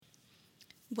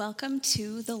Welcome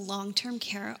to the Long-Term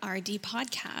Care RD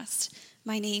podcast.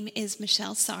 My name is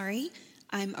Michelle Sari.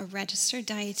 I'm a registered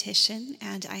dietitian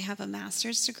and I have a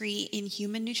master's degree in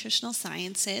human nutritional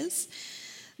sciences.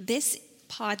 This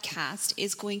podcast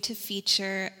is going to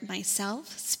feature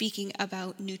myself speaking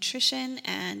about nutrition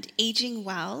and aging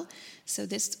well. So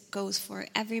this goes for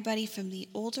everybody from the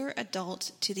older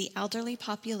adult to the elderly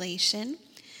population.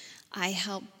 I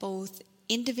help both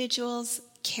individuals,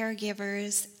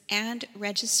 caregivers, and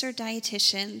registered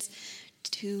dietitians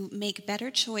to make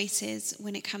better choices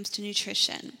when it comes to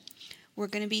nutrition. We're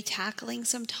going to be tackling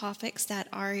some topics that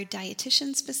are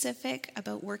dietitian specific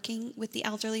about working with the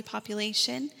elderly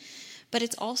population, but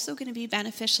it's also going to be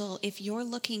beneficial if you're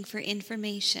looking for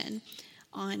information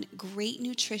on great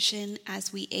nutrition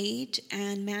as we age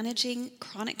and managing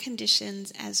chronic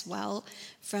conditions as well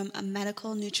from a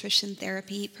medical nutrition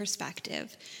therapy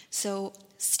perspective. So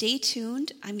stay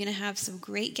tuned. I'm going to have some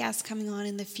great guests coming on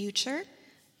in the future.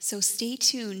 So stay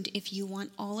tuned if you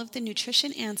want all of the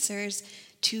nutrition answers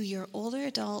to your older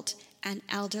adult and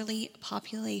elderly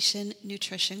population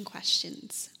nutrition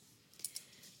questions.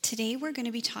 Today we're going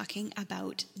to be talking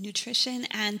about nutrition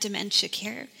and dementia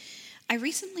care. I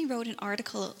recently wrote an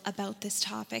article about this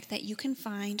topic that you can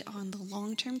find on the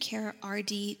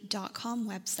longtermcarerd.com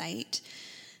website.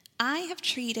 I have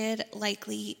treated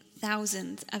likely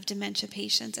thousands of dementia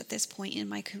patients at this point in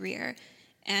my career,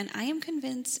 and I am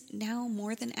convinced now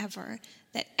more than ever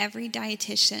that every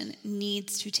dietitian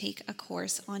needs to take a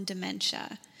course on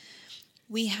dementia.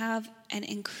 We have an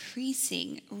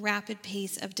increasing rapid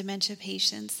pace of dementia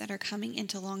patients that are coming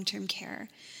into long-term care.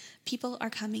 People are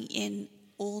coming in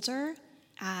older,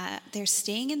 they're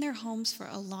staying in their homes for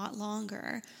a lot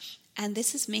longer, and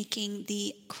this is making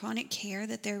the chronic care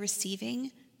that they're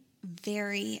receiving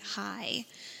very high.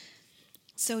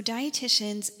 So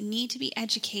dietitians need to be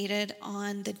educated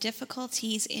on the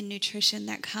difficulties in nutrition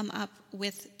that come up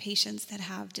with patients that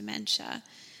have dementia.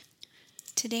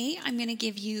 Today, I'm going to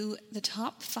give you the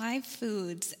top 5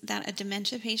 foods that a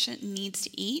dementia patient needs to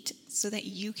eat so that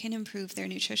you can improve their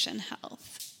nutrition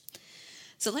health.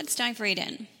 So let's dive right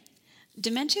in.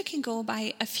 Dementia can go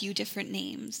by a few different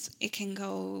names.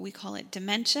 We call it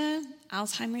dementia,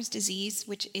 Alzheimer's disease,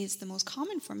 which is the most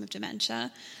common form of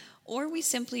dementia, or we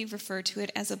simply refer to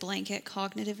it as a blanket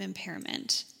cognitive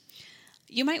impairment.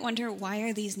 You might wonder, why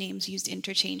are these names used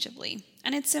interchangeably?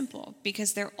 And it's simple,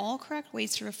 because they're all correct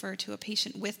ways to refer to a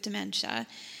patient with dementia,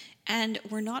 and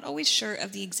we're not always sure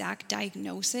of the exact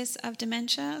diagnosis of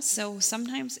dementia, so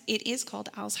sometimes it is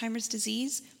called Alzheimer's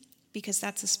disease, because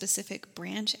that's a specific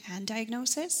branch and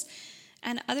diagnosis,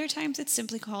 and other times it's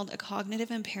simply called a cognitive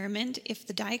impairment if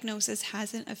the diagnosis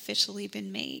hasn't officially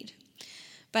been made.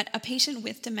 But a patient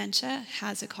with dementia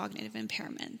has a cognitive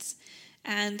impairment,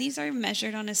 and these are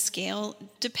measured on a scale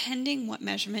depending what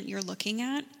measurement you're looking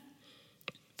at,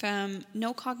 from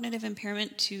no cognitive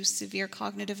impairment to severe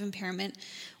cognitive impairment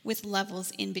with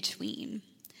levels in between.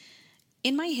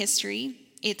 In my history,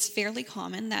 it's fairly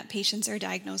common that patients are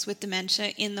diagnosed with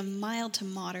dementia in the mild to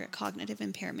moderate cognitive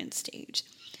impairment stage.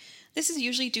 This is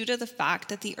usually due to the fact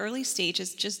that the early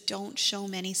stages just don't show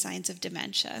many signs of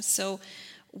dementia. So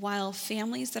while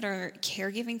families that are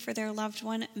caregiving for their loved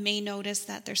one may notice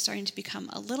that they're starting to become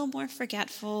a little more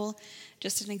forgetful,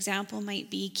 just an example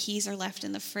might be keys are left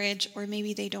in the fridge, or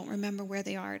maybe they don't remember where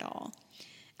they are at all.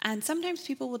 And sometimes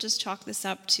people will just chalk this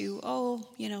up to,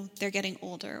 they're getting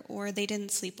older, or they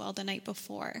didn't sleep well the night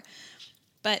before.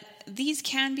 But these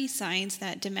can be signs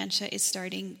that dementia is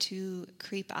starting to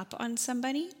creep up on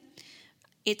somebody.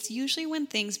 It's usually when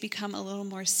things become a little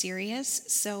more serious,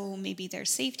 so maybe their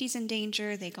safety's in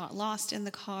danger, they got lost in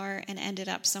the car and ended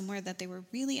up somewhere that they were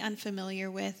really unfamiliar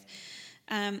with.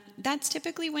 That's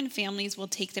typically when families will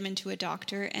take them into a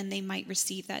doctor and they might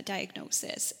receive that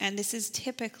diagnosis. And this is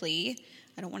typically,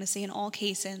 I don't want to say in all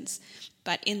cases,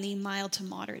 but in the mild to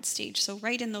moderate stage, so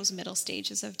right in those middle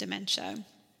stages of dementia.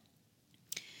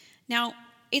 Now,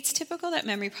 it's typical that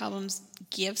memory problems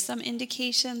give some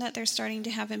indication that they're starting to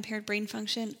have impaired brain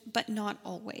function, but not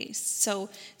always. So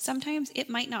sometimes it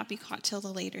might not be caught till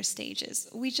the later stages.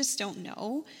 We just don't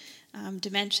know.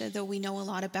 Dementia, though we know a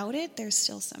lot about it, there's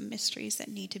still some mysteries that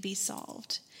need to be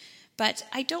solved. But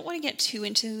I don't want to get too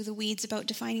into the weeds about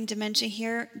defining dementia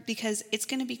here, because it's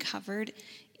going to be covered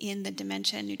in the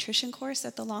dementia and nutrition course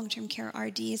that the Long-Term Care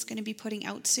RD is going to be putting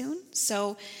out soon.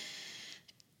 So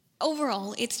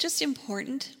overall, it's just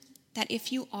important that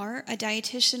if you are a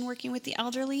dietitian working with the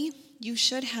elderly, you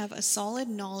should have a solid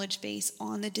knowledge base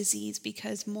on the disease,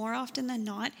 because more often than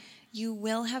not, you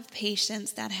will have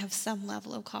patients that have some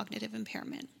level of cognitive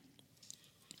impairment.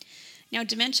 Now,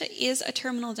 dementia is a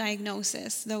terminal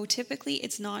diagnosis, though typically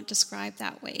it's not described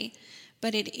that way,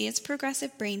 but it is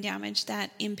progressive brain damage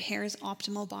that impairs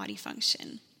optimal body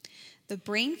function. The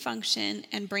brain function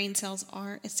and brain cells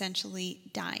are essentially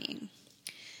dying.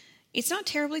 It's not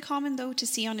terribly common, though, to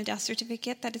see on a death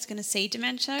certificate that it's going to say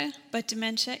dementia, but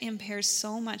dementia impairs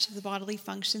so much of the bodily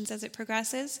functions as it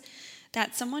progresses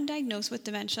that someone diagnosed with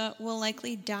dementia will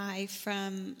likely die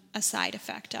from a side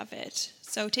effect of it.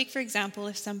 So take, for example,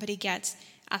 if somebody gets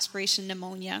aspiration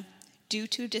pneumonia due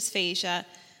to dysphagia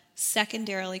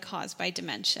secondarily caused by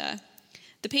dementia.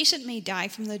 The patient may die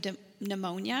from the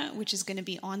pneumonia, which is going to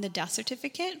be on the death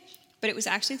certificate, but it was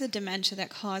actually the dementia that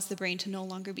caused the brain to no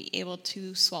longer be able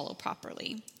to swallow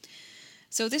properly.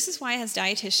 So this is why, as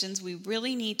dietitians, we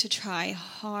really need to try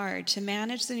hard to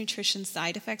manage the nutrition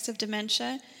side effects of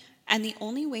dementia, and the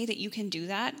only way that you can do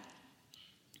that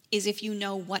is if you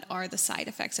know what are the side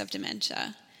effects of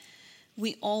dementia.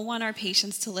 We all want our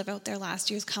patients to live out their last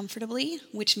years comfortably,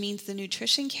 which means the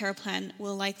nutrition care plan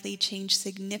will likely change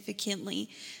significantly,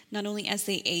 not only as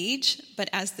they age, but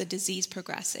as the disease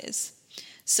progresses.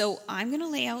 So I'm going to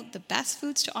lay out the best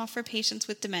foods to offer patients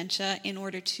with dementia in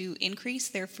order to increase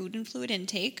their food and fluid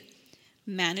intake,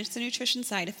 manage the nutrition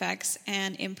side effects,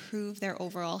 and improve their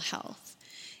overall health.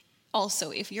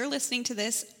 Also, if you're listening to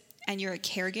this and you're a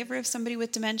caregiver of somebody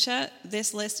with dementia,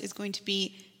 this list is going to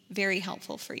be very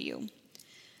helpful for you.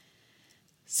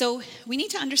 So we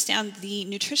need to understand the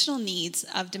nutritional needs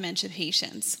of dementia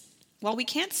patients. While we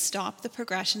can't stop the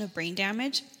progression of brain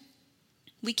damage,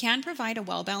 we can provide a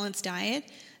well-balanced diet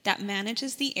that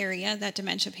manages the area that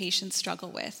dementia patients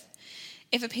struggle with.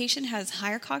 If a patient has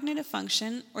higher cognitive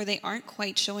function or they aren't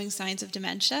quite showing signs of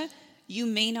dementia, you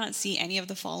may not see any of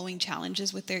the following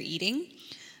challenges with their eating.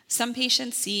 Some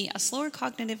patients see a slower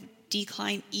cognitive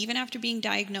decline even after being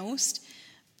diagnosed.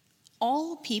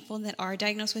 All people that are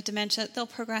diagnosed with dementia, they'll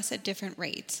progress at different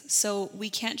rates. So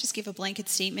we can't just give a blanket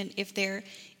statement if they're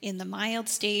in the mild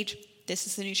stage, this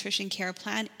is the nutrition care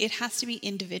plan. It has to be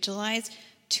individualized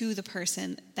to the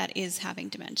person that is having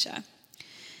dementia.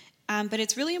 But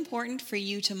it's really important for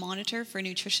you to monitor for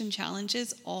nutrition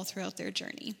challenges all throughout their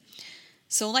journey.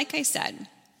 So like I said,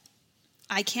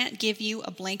 I can't give you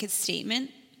a blanket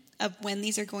statement of when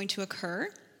these are going to occur,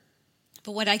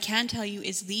 but what I can tell you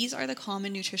is these are the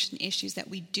common nutrition issues that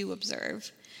we do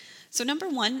observe. So number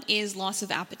one is loss of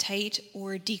appetite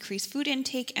or decreased food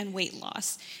intake and weight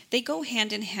loss. They go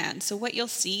hand in hand. So what you'll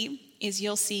see is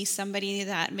you'll see somebody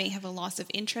that may have a loss of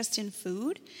interest in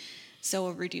food, so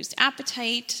a reduced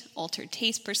appetite, altered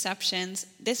taste perceptions.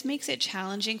 This makes it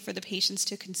challenging for the patients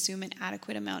to consume an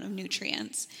adequate amount of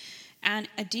nutrients. And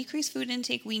a decreased food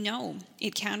intake, we know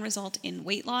it can result in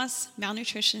weight loss,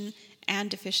 malnutrition, and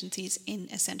deficiencies in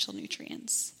essential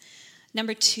nutrients.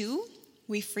 Number two,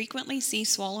 we frequently see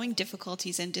swallowing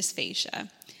difficulties and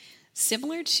dysphagia.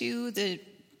 Similar to the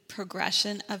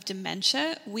progression of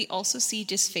dementia, we also see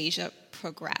dysphagia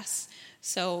progress.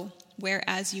 So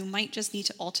whereas you might just need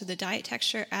to alter the diet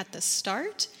texture at the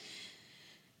start,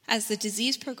 as the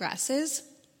disease progresses,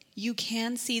 you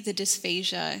can see the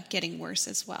dysphagia getting worse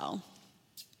as well.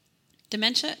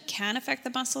 Dementia can affect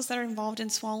the muscles that are involved in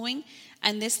swallowing,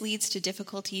 and this leads to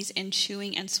difficulties in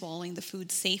chewing and swallowing the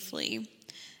food safely.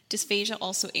 Dysphagia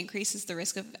also increases the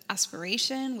risk of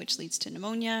aspiration, which leads to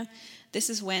pneumonia. This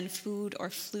is when food or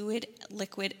fluid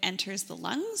liquid enters the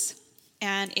lungs,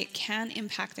 and it can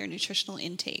impact their nutritional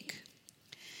intake.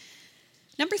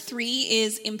 Number three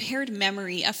is impaired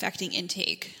memory affecting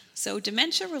intake. So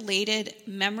dementia-related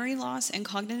memory loss and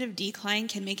cognitive decline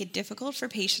can make it difficult for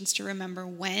patients to remember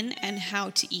when and how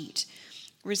to eat,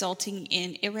 resulting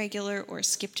in irregular or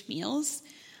skipped meals.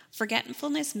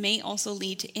 Forgetfulness may also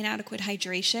lead to inadequate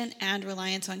hydration and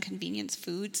reliance on convenience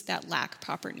foods that lack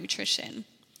proper nutrition.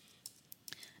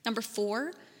 Number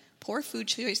four, poor food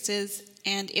choices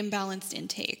and imbalanced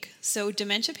intake. So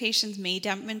dementia patients may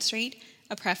demonstrate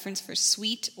a preference for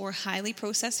sweet or highly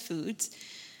processed foods.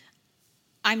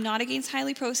 I'm not against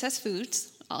highly processed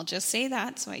foods. I'll just say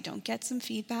that so I don't get some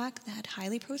feedback that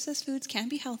highly processed foods can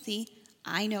be healthy.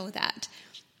 I know that.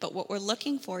 But what we're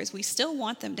looking for is we still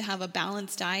want them to have a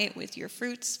balanced diet with your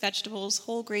fruits, vegetables,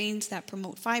 whole grains that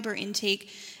promote fiber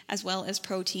intake, as well as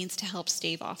proteins to help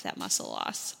stave off that muscle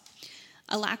loss.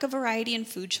 A lack of variety in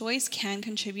food choice can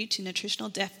contribute to nutritional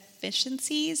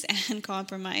deficiencies and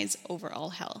compromise overall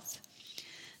health.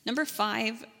 Number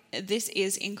five, this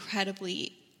is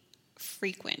incredibly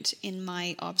frequent in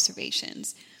my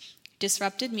observations: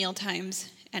 disrupted meal times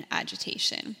and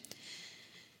agitation.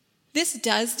 This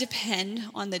does depend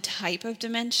on the type of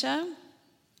dementia.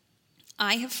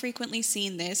 I have frequently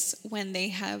seen this when they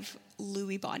have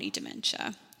Lewy body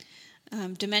dementia.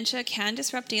 Dementia can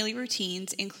disrupt daily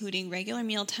routines, including regular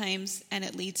meal times, and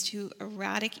it leads to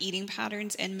erratic eating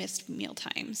patterns and missed meal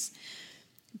times.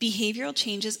 Behavioral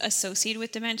changes associated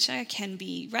with dementia can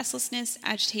be restlessness,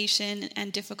 agitation,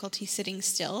 and difficulty sitting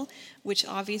still, which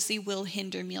obviously will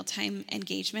hinder mealtime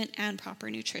engagement and proper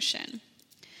nutrition.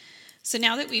 So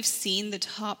now that we've seen the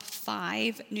top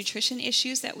 5 nutrition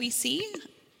issues that we see,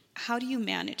 how do you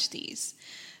manage these?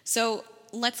 So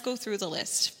let's go through the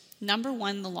list. Number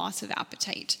 1, the loss of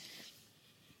appetite.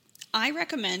 I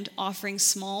recommend offering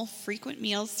small, frequent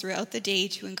meals throughout the day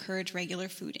to encourage regular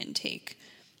food intake.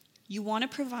 You want to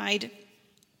provide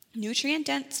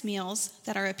nutrient-dense meals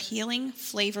that are appealing,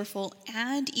 flavorful,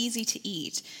 and easy to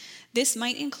eat. This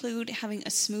might include having a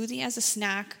smoothie as a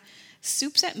snack.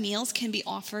 Soups at meals can be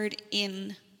offered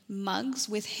in mugs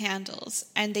with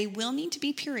handles, and they will need to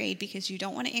be pureed because you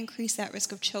don't want to increase that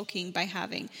risk of choking by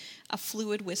having a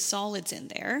fluid with solids in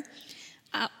there.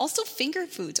 Also, finger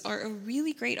foods are a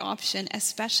really great option,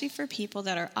 especially for people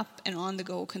that are up and on the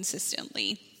go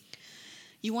consistently.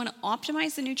 You want to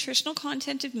optimize the nutritional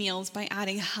content of meals by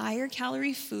adding higher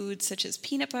calorie foods such as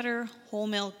peanut butter, whole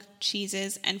milk,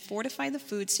 cheeses, and fortify the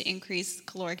foods to increase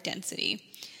caloric density.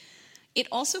 It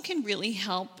also can really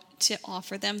help to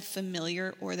offer them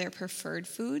familiar or their preferred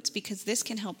foods because this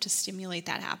can help to stimulate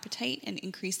that appetite and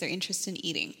increase their interest in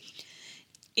eating.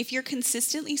 If you're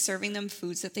consistently serving them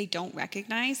foods that they don't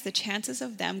recognize, the chances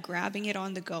of them grabbing it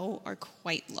on the go are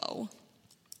quite low.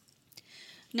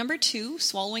 Number 2,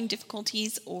 swallowing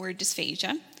difficulties or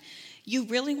dysphagia. You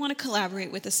really want to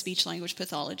collaborate with a speech-language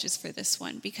pathologist for this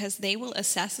one because they will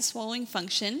assess the swallowing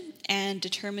function and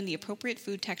determine the appropriate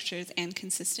food textures and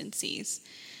consistencies.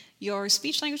 Your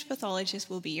speech-language pathologist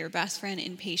will be your best friend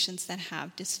in patients that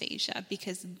have dysphagia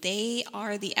because they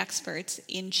are the experts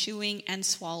in chewing and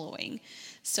swallowing.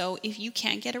 So if you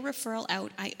can't get a referral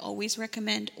out, I always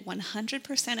recommend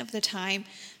 100% of the time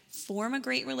form a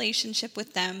great relationship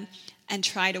with them and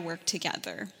try to work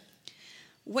together.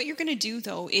 What you're going to do,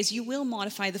 though, is you will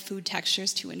modify the food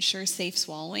textures to ensure safe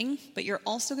swallowing, but you're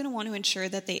also going to want to ensure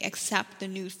that they accept the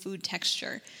new food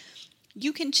texture.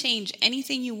 You can change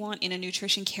anything you want in a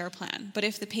nutrition care plan, but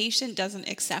if the patient doesn't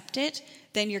accept it,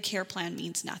 then your care plan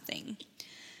means nothing.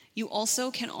 You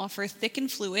also can offer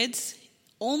thickened fluids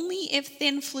only if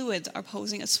thin fluids are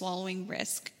posing a swallowing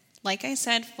risk. Like I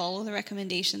said, follow the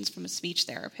recommendations from a speech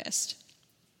therapist.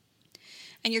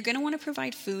 And you're going to want to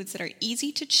provide foods that are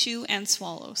easy to chew and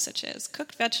swallow, such as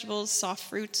cooked vegetables, soft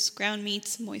fruits, ground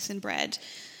meats, moistened bread.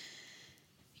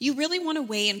 You really want to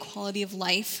weigh in quality of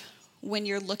life when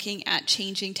you're looking at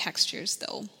changing textures,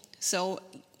 though. So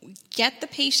get the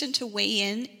patient to weigh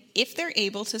in if they're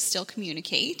able to still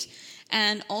communicate,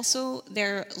 and also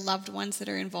their loved ones that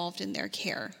are involved in their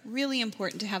care. Really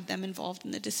important to have them involved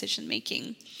in the decision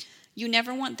making. You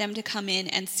never want them to come in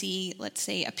and see, let's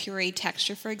say, a pureed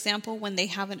texture, for example, when they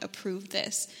haven't approved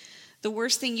this. The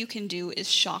worst thing you can do is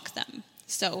shock them.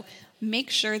 So make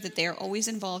sure that they are always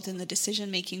involved in the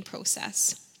decision-making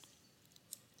process.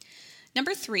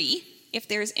 Number 3, if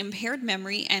there's impaired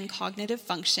memory and cognitive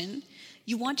function,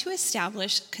 you want to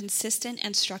establish consistent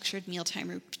and structured mealtime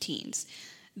routines.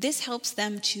 This helps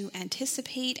them to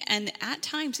anticipate, and at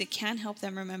times it can help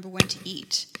them remember when to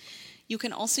eat. You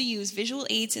can also use visual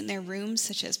aids in their rooms,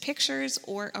 such as pictures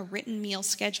or a written meal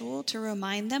schedule, to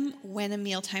remind them when a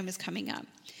mealtime is coming up.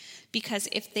 Because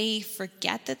if they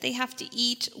forget that they have to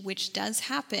eat, which does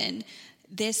happen,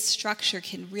 this structure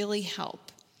can really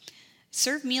help.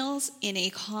 Serve meals in a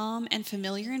calm and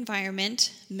familiar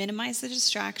environment, minimize the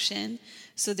distraction.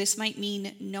 So this might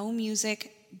mean no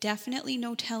music, definitely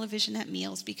no television at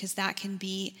meals, because that can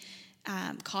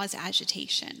cause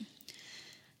agitation.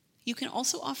 You can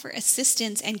also offer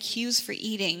assistance and cues for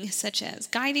eating, such as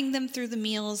guiding them through the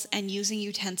meals and using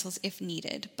utensils if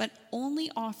needed, but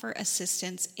only offer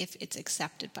assistance if it's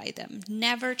accepted by them.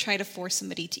 Never try to force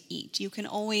somebody to eat. You can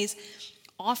always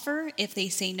offer. If they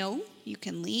say no, you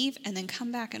can leave and then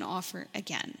come back and offer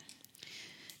again.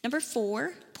 Number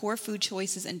 4, poor food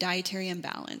choices and dietary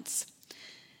imbalance.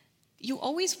 You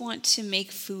always want to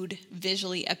make food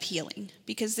visually appealing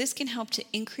because this can help to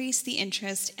increase the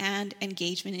interest and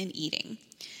engagement in eating.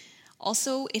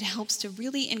 Also, it helps to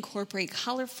really incorporate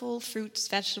colorful fruits,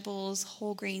 vegetables,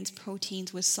 whole grains,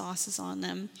 proteins with sauces on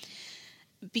them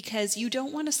because you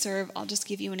don't want to serve, I'll just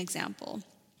give you an example.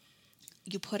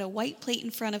 You put a white plate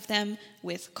in front of them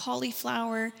with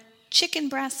cauliflower, chicken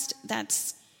breast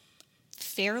that's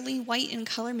fairly white in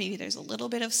color, maybe there's a little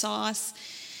bit of sauce,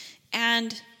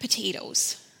 and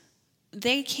potatoes.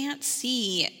 They can't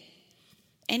see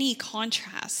any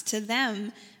contrast. To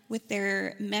them, with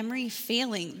their memory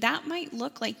failing, that might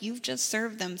look like you've just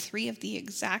served them 3 of the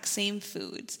exact same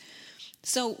foods.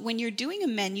 So when you're doing a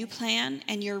menu plan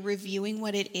and you're reviewing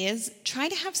what it is, try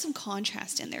to have some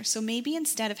contrast in there. So maybe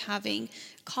instead of having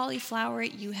cauliflower,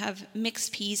 you have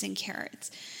mixed peas and carrots.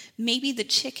 Maybe the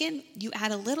chicken, you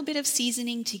add a little bit of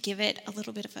seasoning to give it a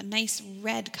little bit of a nice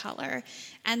red color.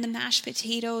 And the mashed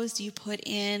potatoes, you put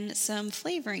in some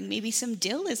flavoring. Maybe some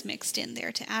dill is mixed in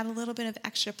there to add a little bit of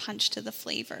extra punch to the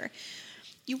flavor.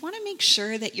 You want to make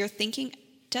sure that you're thinking,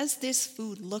 does this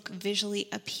food look visually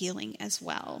appealing as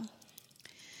well?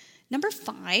 Number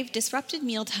 5, disrupted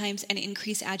meal times and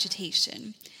increased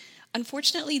agitation.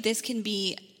 Unfortunately, this can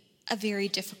be a very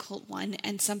difficult one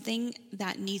and something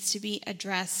that needs to be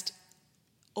addressed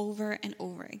over and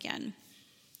over again.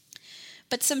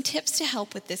 But some tips to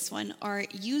help with this one are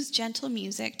use gentle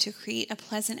music to create a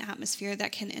pleasant atmosphere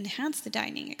that can enhance the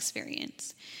dining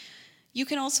experience. You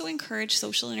can also encourage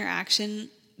social interaction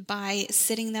by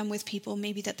sitting them with people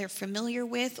maybe that they're familiar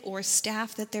with or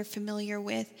staff that they're familiar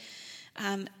with.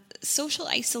 Social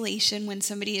isolation, when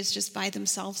somebody is just by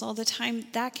themselves all the time,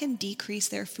 that can decrease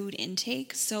their food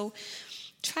intake. So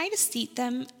try to seat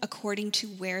them according to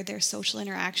where their social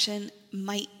interaction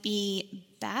might be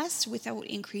best without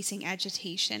increasing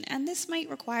agitation. And this might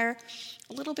require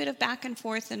a little bit of back and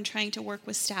forth and trying to work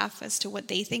with staff as to what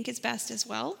they think is best as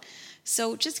well.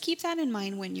 So just keep that in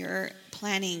mind when you're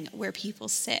planning where people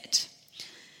sit.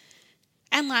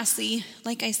 And lastly,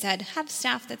 like I said, have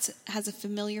staff that has a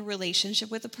familiar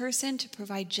relationship with a person to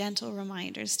provide gentle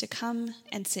reminders to come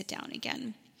and sit down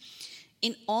again.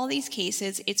 In all these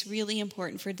cases, it's really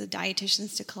important for the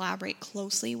dietitians to collaborate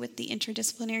closely with the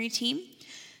interdisciplinary team.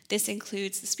 This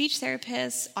includes the speech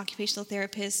therapists, occupational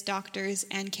therapists, doctors,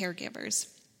 and caregivers.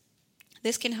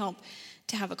 This can help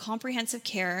to have a comprehensive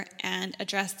care and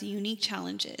address the unique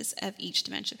challenges of each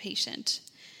dementia patient.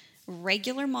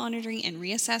 Regular monitoring and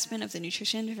reassessment of the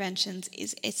nutrition interventions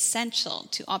is essential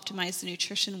to optimize the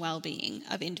nutrition well-being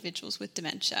of individuals with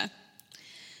dementia.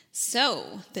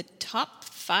 So, the top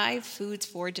 5 foods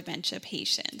for dementia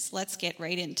patients. Let's get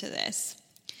right into this.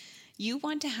 You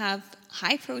want to have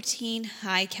high-protein,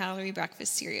 high-calorie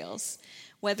breakfast cereals.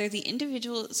 Whether the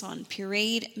individual is on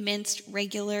pureed, minced,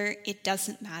 regular, it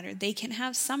doesn't matter. They can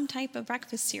have some type of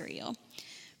breakfast cereal.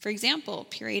 For example,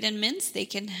 pureed and minced, they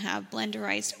can have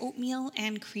blenderized oatmeal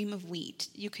and cream of wheat.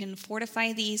 You can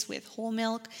fortify these with whole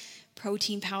milk,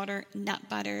 protein powder, nut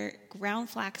butter, ground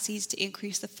flax seeds to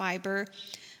increase the fiber,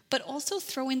 but also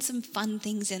throw in some fun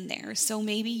things in there. So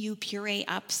maybe you puree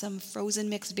up some frozen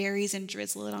mixed berries and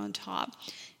drizzle it on top.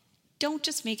 Don't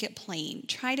just make it plain.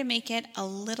 Try to make it a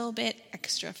little bit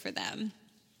extra for them.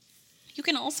 You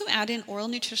can also add in oral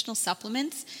nutritional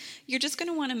supplements. You're just going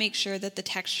to want to make sure that the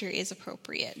texture is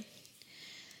appropriate.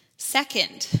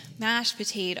 Second, mashed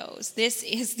potatoes. This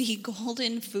is the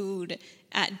golden food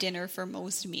at dinner for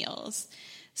most meals.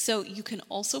 So you can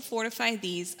also fortify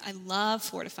these. I love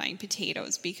fortifying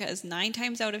potatoes because 9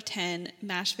 times out of 10,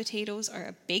 mashed potatoes are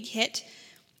a big hit.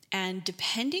 And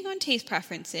depending on taste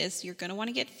preferences, you're going to want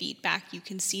to get feedback. You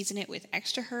can season it with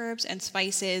extra herbs and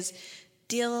spices,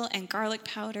 dill and garlic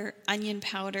powder, onion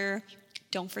powder.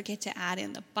 Don't forget to add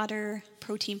in the butter,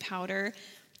 protein powder.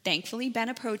 Thankfully,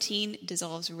 Bena protein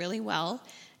dissolves really well,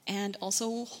 and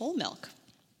also whole milk.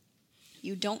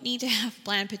 You don't need to have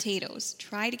bland potatoes.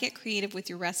 Try to get creative with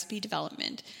your recipe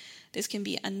development. This can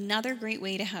be another great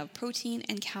way to have protein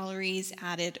and calories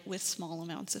added with small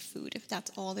amounts of food if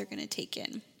that's all they're going to take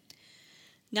in.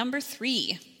 Number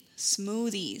 3,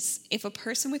 smoothies. If a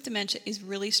person with dementia is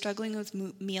really struggling with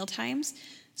meal times,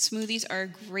 smoothies are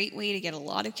a great way to get a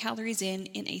lot of calories in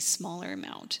a smaller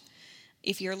amount.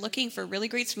 If you're looking for really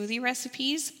great smoothie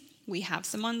recipes, we have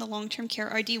some on the Long-Term Care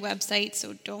RD website,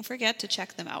 so don't forget to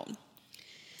check them out.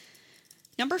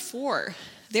 Number 4,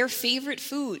 their favorite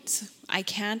foods. I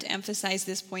can't emphasize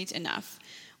this point enough.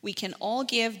 We can all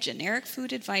give generic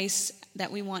food advice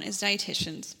that we want as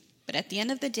dietitians, but at the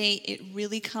end of the day, it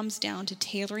really comes down to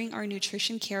tailoring our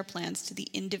nutrition care plans to the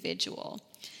individual.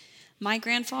 My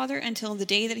grandfather, until the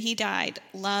day that he died,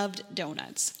 loved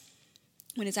donuts.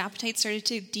 When his appetite started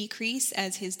to decrease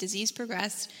as his disease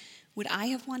progressed, would I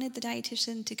have wanted the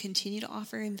dietitian to continue to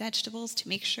offer him vegetables to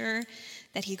make sure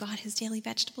that he got his daily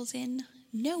vegetables in?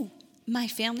 No. My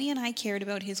family and I cared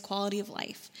about his quality of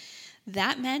life.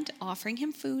 That meant offering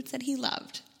him foods that he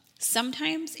loved.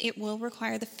 Sometimes it will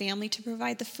require the family to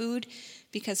provide the food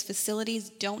because facilities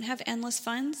don't have endless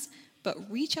funds, but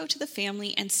reach out to the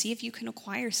family and see if you can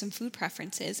acquire some food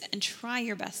preferences and try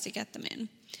your best to get them in.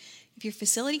 If your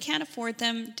facility can't afford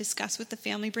them, discuss with the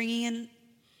family bringing in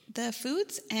the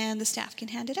foods and the staff can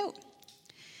hand it out.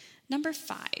 Number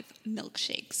 5,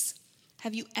 milkshakes.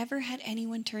 Have you ever had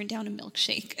anyone turn down a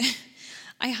milkshake?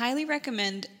 I highly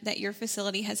recommend that your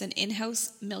facility has an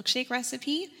in-house milkshake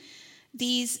recipe.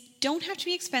 These don't have to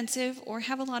be expensive or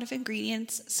have a lot of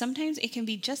ingredients. Sometimes it can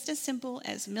be just as simple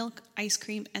as milk, ice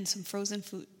cream, and some frozen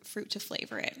fruit to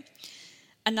flavor it.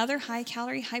 Another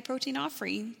high-calorie, high-protein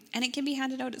offering, and it can be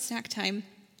handed out at snack time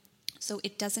so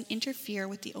it doesn't interfere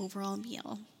with the overall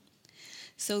meal.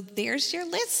 So there's your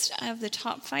list of the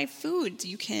top 5 foods.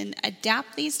 You can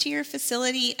adapt these to your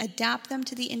facility, adapt them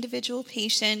to the individual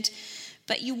patient,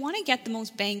 but you want to get the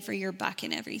most bang for your buck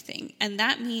in everything. And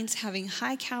that means having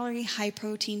high-calorie,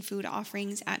 high-protein food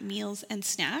offerings at meals and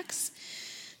snacks.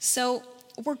 So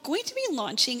we're going to be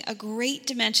launching a great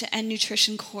dementia and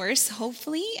nutrition course.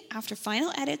 Hopefully, after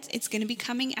final edits, it's going to be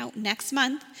coming out next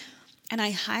month. And I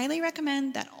highly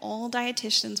recommend that all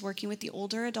dietitians working with the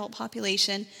older adult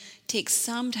population take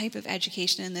some type of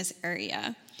education in this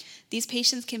area. These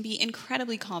patients can be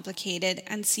incredibly complicated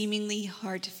and seemingly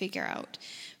hard to figure out.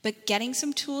 But getting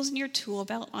some tools in your tool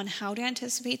belt on how to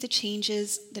anticipate the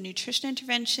changes, the nutrition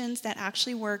interventions that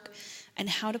actually work, and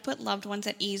how to put loved ones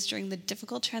at ease during the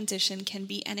difficult transition can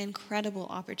be an incredible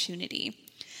opportunity.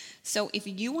 So if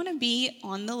you want to be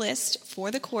on the list for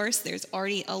the course, there's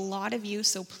already a lot of you,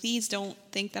 so please don't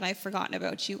think that I've forgotten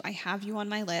about you. I have you on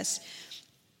my list.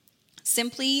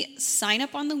 Simply sign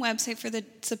up on the website for the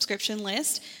subscription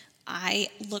list. I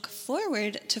look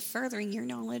forward to furthering your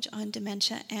knowledge on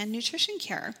dementia and nutrition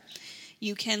care.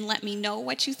 You can let me know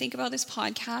what you think about this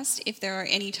podcast. If there are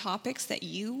any topics that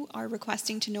you are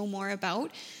requesting to know more about,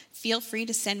 feel free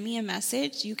to send me a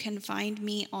message. You can find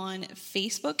me on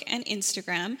Facebook and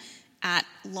Instagram at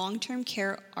Long-Term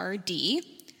Care RD.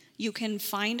 You can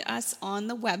find us on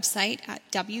the website at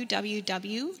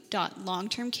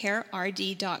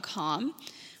www.longtermcarerd.com,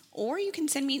 or you can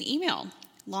send me an email,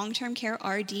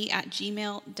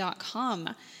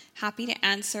 longtermcarerd@gmail.com. Happy to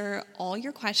answer all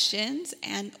your questions,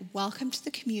 and welcome to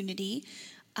the community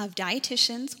of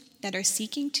dietitians that are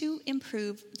seeking to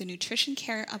improve the nutrition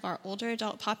care of our older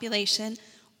adult population,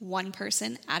 one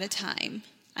person at a time.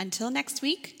 Until next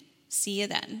week, see you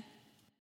then.